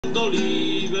fondo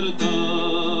libertad.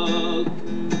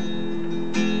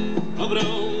 Habrá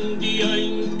un día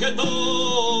en que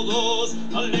todos,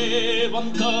 al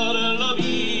levantar la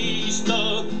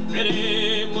vista,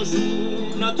 veremos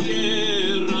una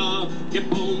tierra que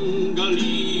ponga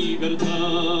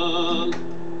libertad.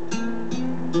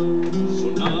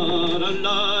 Sonarán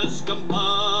las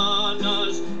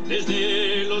campanas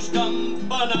desde los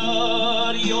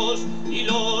campanarios y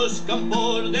los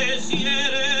campos desiertos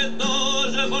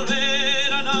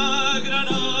volverán a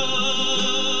granar.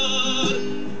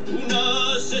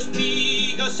 Unas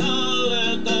espigas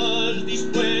altas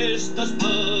dispuestas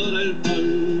para el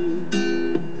pan,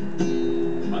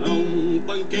 para un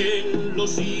pan que en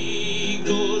los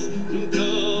siglos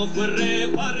nunca fue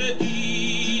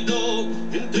repartido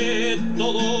entre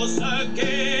todos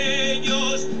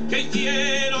aquellos que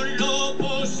hicieron lo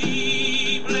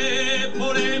posible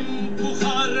por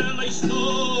empujar la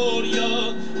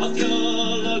historia hacia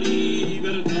la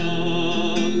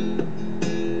libertad.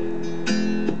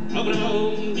 Habrá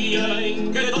un día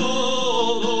en que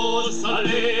todos, al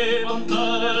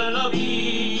levantar la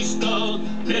vista,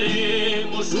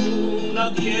 veremos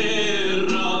una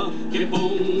tierra que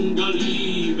ponga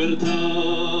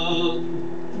libertad.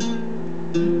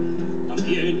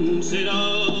 También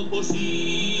será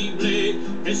posible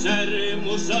que esa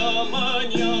hermosa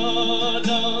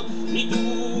mañana ni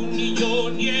tú, ni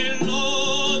yo, ni el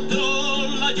otro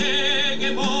la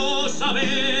lleguemos a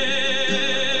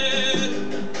ver,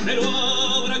 pero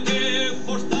habrá que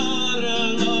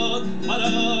forzarla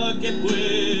para que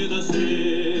pueda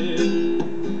ser,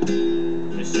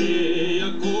 que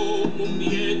sea como un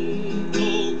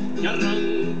viento que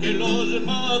arranque los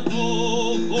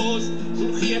matojos,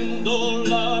 surgiendo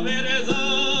la verdad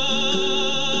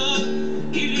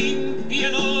y limpie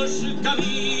los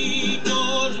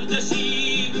caminos de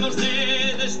siglos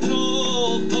de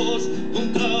destrozos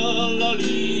contra la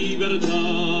libertad.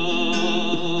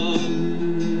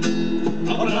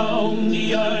 Habrá un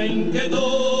día en que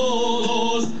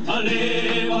todos, al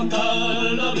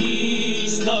levantar la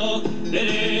vista,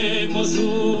 veremos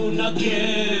una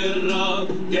tierra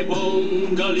que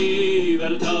ponga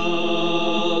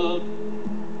libertad.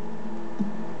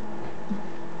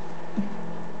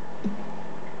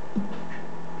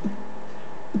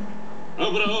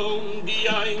 Habrá un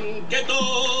día en que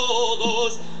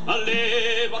todos, al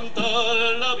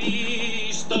levantar la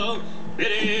vista,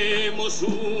 veremos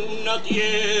una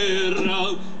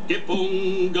tierra que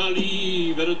ponga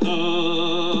libertad.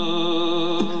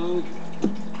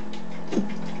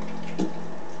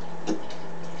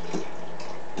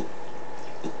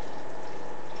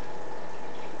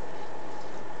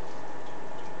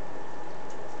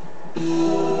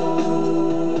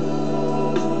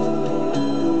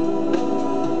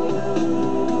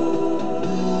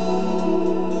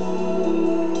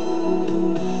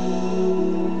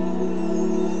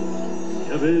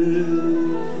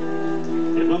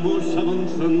 Que vamos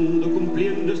avanzando,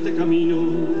 cumpliendo este camino.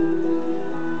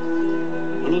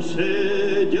 No lo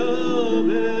sé, ya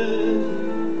ves,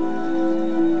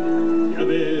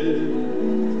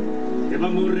 que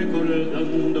vamos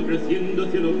recordando, creciendo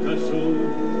hacia el ocaso.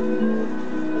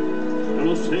 No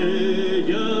lo sé,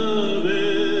 ya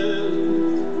ves,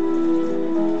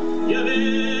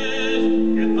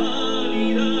 que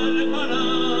pálidas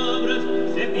palabras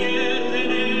se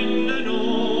pierden en la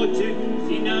noche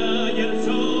sin hallar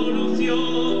solución.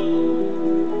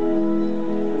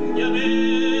 Ya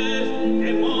ves que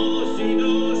hemos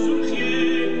ido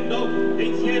surgiendo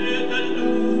en ciertas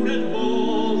duras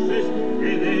voces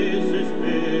de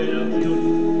desesperación.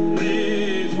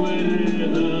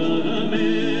 Recuérdame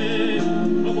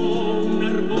como un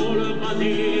árbol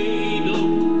batido,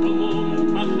 como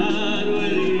un pájaro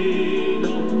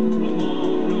herido, como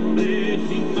un hombre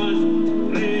sin más.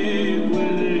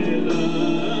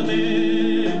 Recuérdame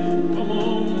como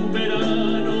un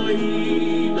verano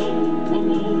ido,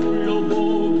 como un lobo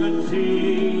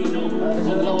cansino,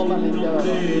 como un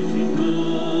hombre sin más.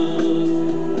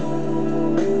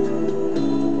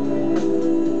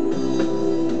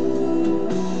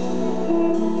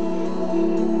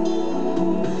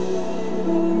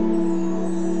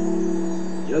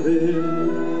 Ya ves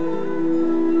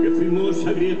que fuimos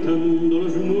agrietando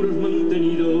los muros